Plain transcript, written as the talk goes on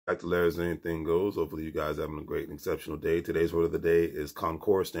Back to Larry's Anything Goes. Hopefully you guys are having a great and exceptional day. Today's word of the day is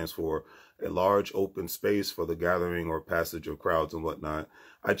Concourse. Stands for a large open space for the gathering or passage of crowds and whatnot.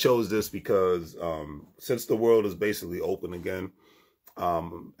 I chose this because since the world is basically open again,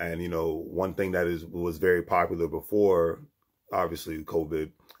 and you know, one thing that was very popular before, obviously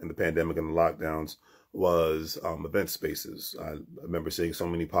COVID and the pandemic and the lockdowns, was event spaces. I remember seeing so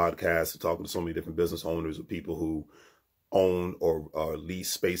many podcasts and talking to so many different business owners of people who own or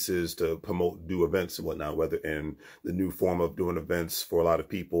lease spaces to promote, do events and whatnot, whether in the new form of doing events for a lot of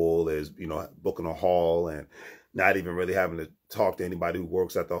people is, you know, booking a hall and not even really having to talk to anybody who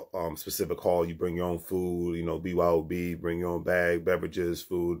works at the specific hall. You bring your own food, you know, BYOB, bring your own bag, beverages,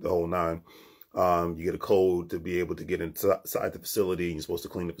 food, the whole nine. You get a code to be able to get inside the facility. And you're supposed to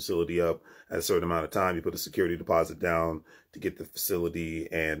clean the facility up at a certain amount of time. You put a security deposit down to get the facility.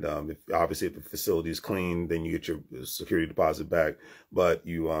 And if the facility is clean, then you get your security deposit back. But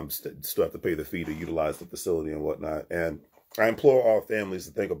you still have to pay the fee to utilize the facility and whatnot. And I implore all families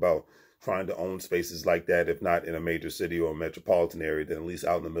to think about trying to own spaces like that, if not in a major city or a metropolitan area, then at least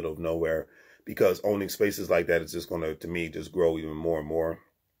out in the middle of nowhere. Because owning spaces like that is just going to me, just grow even more and more.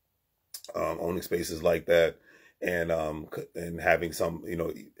 Owning spaces like that and having some, you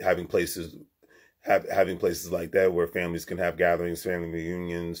know, having places like that where families can have gatherings, family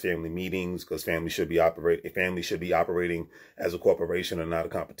reunions, family meetings, because family should be operating as a corporation and not a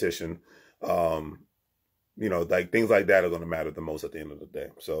competition. You know, like things like that are going to matter the most at the end of the day.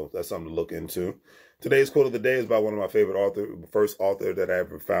 So that's something to look into. Today's quote of the day is by one of my favorite first author that I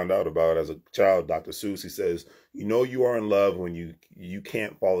ever found out about as a child, Dr. Seuss. He says, "You know you are in love when you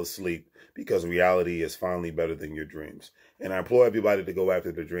can't fall asleep because reality is finally better than your dreams." And I implore everybody to go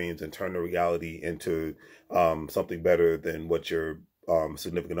after their dreams and turn the reality into something better than what your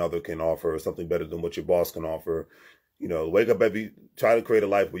significant other can offer, or something better than what your boss can offer. You know, try to create a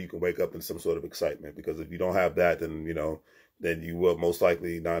life where you can wake up in some sort of excitement, because if you don't have that, then, you know, then you will most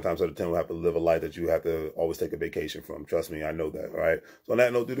likely 9 times out of 10 will have to live a life that you have to always take a vacation from. Trust me, I know that. All right. So on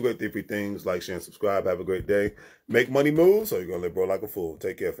that note, do the great 3 free things: like, share, and subscribe. Have a great day. Make money move, so you're going to live, bro, like a fool.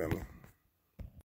 Take care, family.